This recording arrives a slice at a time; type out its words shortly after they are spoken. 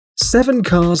7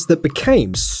 cars that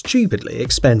became stupidly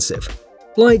expensive.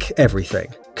 Like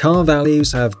everything, car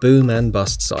values have boom and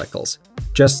bust cycles.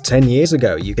 Just 10 years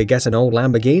ago, you could get an old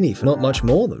Lamborghini for not much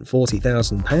more than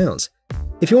 £40,000.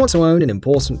 If you want to own an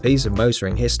important piece of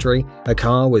motoring history, a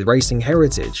car with racing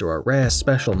heritage or a rare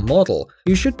special model,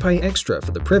 you should pay extra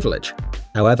for the privilege.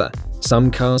 However, some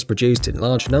cars produced in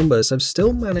large numbers have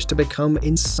still managed to become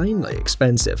insanely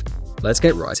expensive. Let's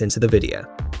get right into the video.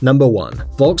 Number 1.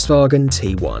 Volkswagen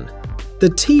T1. The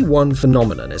T1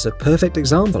 phenomenon is a perfect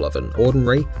example of an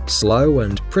ordinary, slow,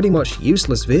 and pretty much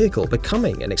useless vehicle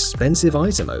becoming an expensive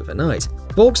item overnight.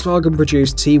 Volkswagen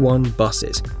produced T1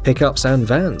 buses, pickups, and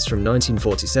vans from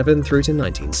 1947 through to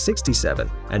 1967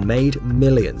 and made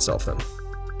millions of them.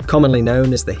 Commonly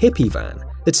known as the hippie van,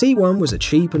 the T1 was a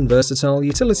cheap and versatile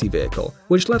utility vehicle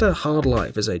which led a hard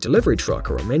life as a delivery truck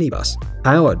or a minibus.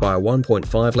 Powered by a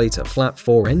 1.5-litre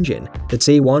flat-4 engine, the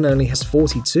T1 only has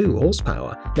 42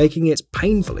 horsepower, making it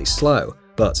painfully slow,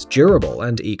 but durable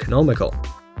and economical.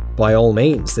 By all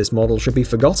means, this model should be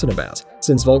forgotten about,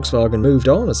 since Volkswagen moved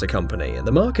on as a company and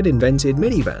the market invented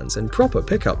minivans and proper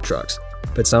pickup trucks.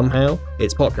 But somehow,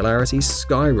 its popularity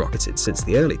skyrocketed since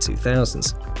the early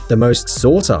 2000s. The most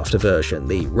sought-after version,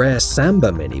 the rare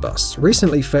Samba minibus,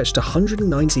 recently fetched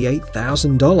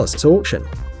 $198,000 at auction.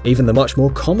 Even the much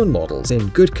more common models in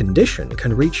good condition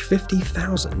can reach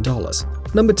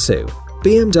 $50,000. Number 2.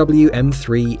 BMW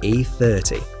M3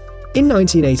 E30. In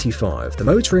 1985, the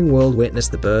motoring world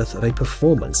witnessed the birth of a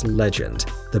performance legend,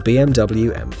 the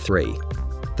BMW M3.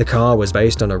 The car was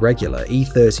based on a regular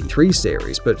E33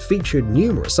 series but featured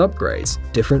numerous upgrades,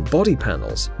 different body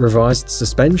panels, revised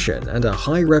suspension, and a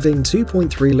high-revving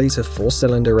 2.3-litre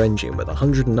 4-cylinder engine with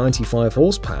 195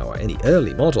 horsepower in the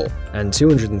early model and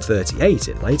 238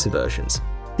 in later versions.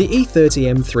 The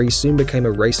E30 M3 soon became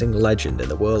a racing legend in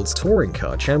the world's touring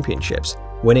car championships,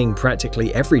 winning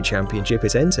practically every championship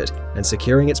it entered and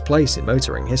securing its place in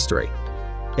motoring history.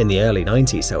 In the early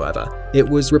 90s, however, it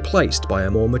was replaced by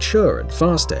a more mature and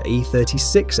faster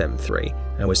E36 M3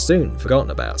 and was soon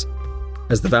forgotten about.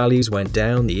 As the values went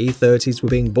down, the E30s were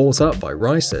being bought up by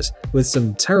racers, with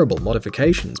some terrible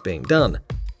modifications being done.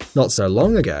 Not so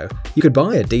long ago, you could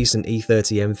buy a decent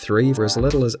E30 M3 for as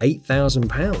little as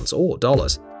 £8,000 or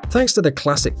dollars. Thanks to the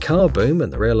classic car boom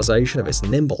and the realization of its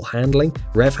nimble handling,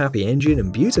 rev-happy engine,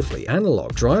 and beautifully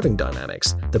analog driving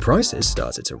dynamics, the prices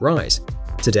started to rise.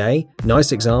 Today,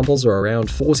 nice examples are around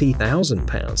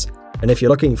 £40,000, and if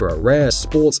you're looking for a rare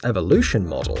sports evolution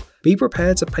model, be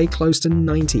prepared to pay close to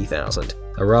 £90,000,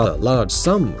 a rather large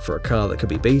sum for a car that could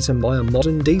be beaten by a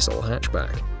modern diesel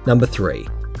hatchback. Number 3.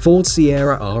 Ford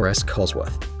Sierra RS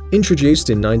Cosworth. Introduced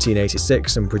in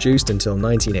 1986 and produced until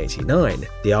 1989,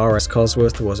 the RS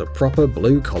Cosworth was a proper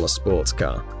blue-collar sports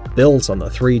car. Built on the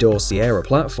 3-door Sierra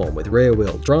platform with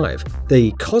rear-wheel drive,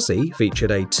 the Cosy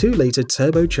featured a 2-litre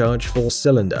turbocharged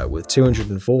 4-cylinder with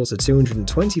 204 to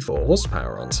 224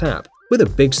 horsepower on tap. With a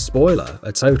big spoiler,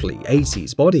 a totally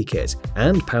 80s body kit,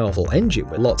 and powerful engine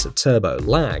with lots of turbo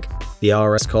lag, the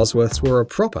RS Cosworths were a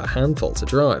proper handful to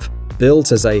drive.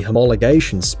 Built as a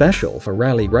homologation special for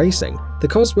rally racing, the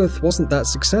Cosworth wasn't that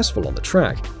successful on the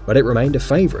track, but it remained a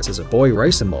favourite as a boy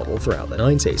racer model throughout the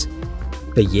 90s.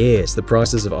 For years, the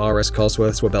prices of RS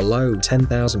Cosworths were below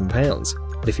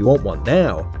 £10,000, but if you want one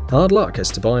now, hard luck as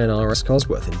to buy an RS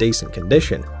Cosworth in decent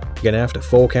condition. You're going to have to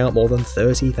fork out more than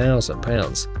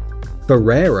 £30,000. For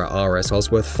rarer RS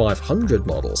Cosworth 500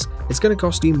 models, it's going to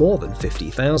cost you more than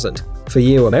 $50,000. For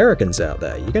you Americans out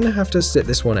there, you're going to have to sit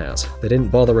this one out. They didn't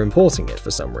bother importing it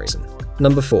for some reason.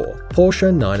 Number 4.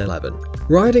 Porsche 911.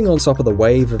 Riding on top of the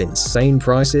wave of insane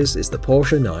prices is the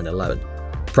Porsche 911.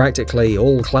 Practically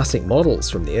all classic models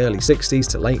from the early 60s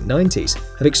to late 90s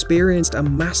have experienced a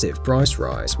massive price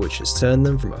rise, which has turned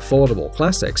them from affordable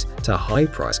classics to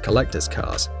high-priced collector's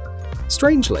cars.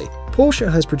 Strangely,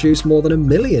 Porsche has produced more than 1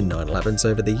 million 911s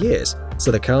over the years, so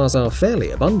the cars are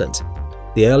fairly abundant.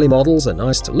 The early models are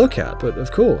nice to look at, but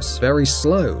of course, very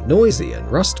slow, noisy, and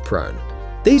rust-prone.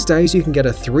 These days you can get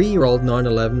a 3-year-old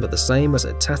 911 but the same as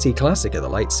a tatty classic of the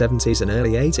late 70s and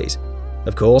early 80s.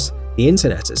 Of course, the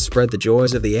internet has spread the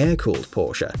joys of the air-cooled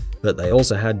Porsche, but they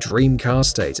also had dream car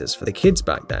status for the kids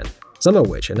back then, some of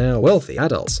which are now wealthy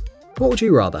adults. What would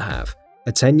you rather have?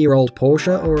 A 10-year-old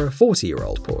Porsche or a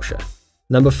 40-year-old Porsche?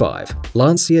 Number 5.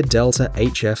 Lancia Delta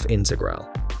HF Integral.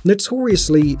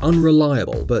 Notoriously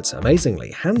unreliable but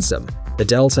amazingly handsome, the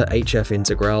Delta HF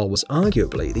Integral was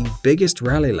arguably the biggest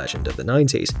rally legend of the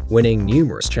 90s, winning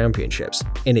numerous championships.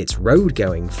 In its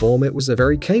road-going form, it was a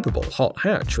very capable hot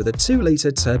hatch with a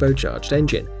 2-litre turbocharged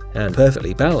engine and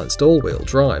perfectly balanced all-wheel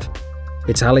drive.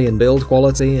 Italian build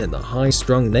quality and the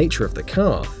high-strung nature of the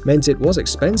car meant it was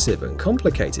expensive and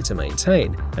complicated to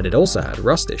maintain, and it also had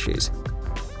rust issues.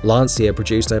 Lancia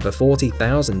produced over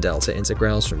 40,000 Delta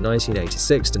Integrales from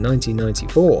 1986 to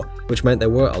 1994, which meant there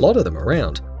were a lot of them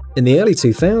around. In the early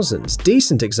 2000s,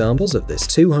 decent examples of this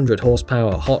 200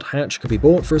 horsepower hot hatch could be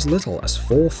bought for as little as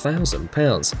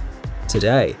 £4,000.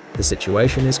 Today, the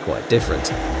situation is quite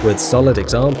different, with solid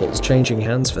examples changing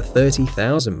hands for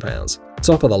 £30,000.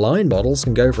 Top-of-the-line models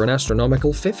can go for an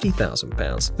astronomical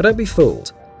 £50,000, but don't be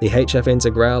fooled, the HF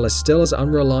Integral is still as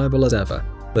unreliable as ever,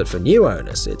 but for new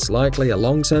owners it's likely a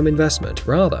long-term investment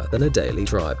rather than a daily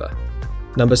driver.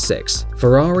 Number 6.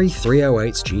 Ferrari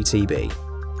 308 GTB.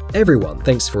 Everyone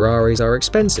thinks Ferraris are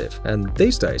expensive, and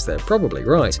these days they're probably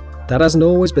right. That hasn't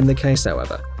always been the case,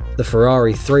 however. The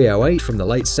Ferrari 308 from the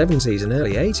late 70s and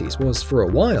early 80s was, for a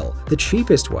while, the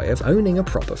cheapest way of owning a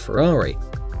proper Ferrari.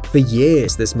 For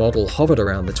years, this model hovered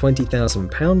around the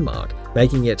 £20,000 mark,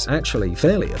 making it actually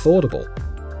fairly affordable.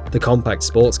 The compact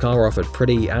sports car offered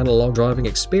pretty analog driving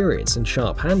experience and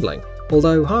sharp handling,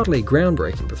 although hardly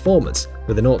groundbreaking performance,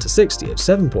 with a 0-60 of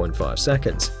 7.5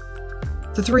 seconds.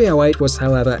 The 308 was,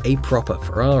 however, a proper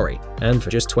Ferrari, and for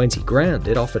just 20 grand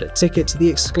it offered a ticket to the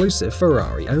exclusive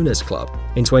Ferrari Owners Club.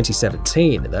 In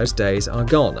 2017, those days are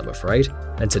gone, I'm afraid,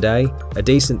 and today, a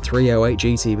decent 308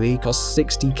 GTB costs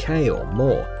 $60,000 or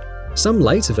more. Some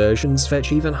later versions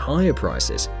fetch even higher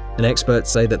prices, and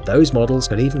experts say that those models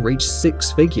could even reach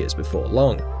 6 figures before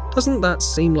long. Doesn't that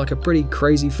seem like a pretty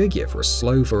crazy figure for a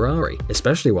slow Ferrari,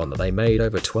 especially one that they made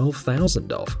over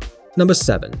 12,000 of? Number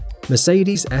 7.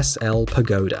 Mercedes SL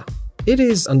Pagoda. It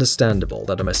is understandable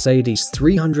that a Mercedes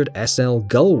 300 SL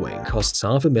Gullwing costs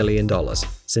 $500,000,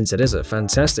 since it is a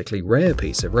fantastically rare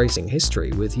piece of racing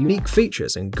history with unique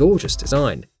features and gorgeous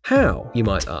design. How, you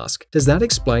might ask, does that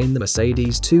explain the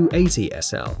Mercedes 280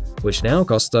 SL, which now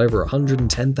costs over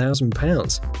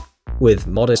 £110,000? With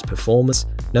modest performance,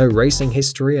 no racing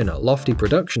history, and a lofty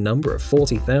production number of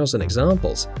 40,000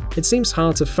 examples, it seems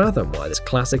hard to fathom why this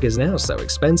classic is now so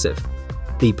expensive.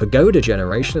 The Pagoda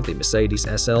generation of the Mercedes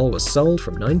SL was sold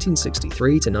from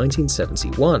 1963 to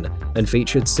 1971 and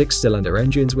featured 6-cylinder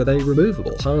engines with a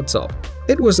removable hardtop.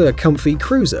 It was a comfy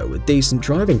cruiser with decent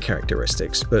driving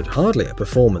characteristics, but hardly a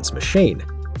performance machine.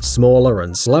 Smaller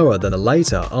and slower than the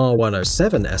later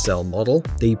R107 SL model,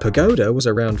 the Pagoda was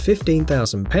around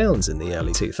 £15,000 in the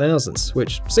early 2000s,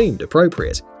 which seemed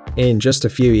appropriate. In just a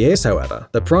few years, however,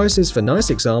 the prices for nice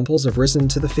examples have risen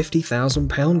to the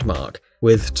 £50,000 mark,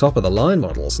 with top-of-the-line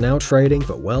models now trading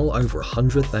for well over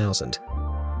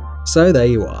 $100,000. So there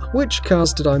you are. Which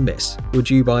cars did I miss? Would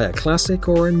you buy a classic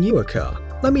or a newer car?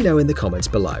 Let me know in the comments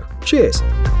below. Cheers!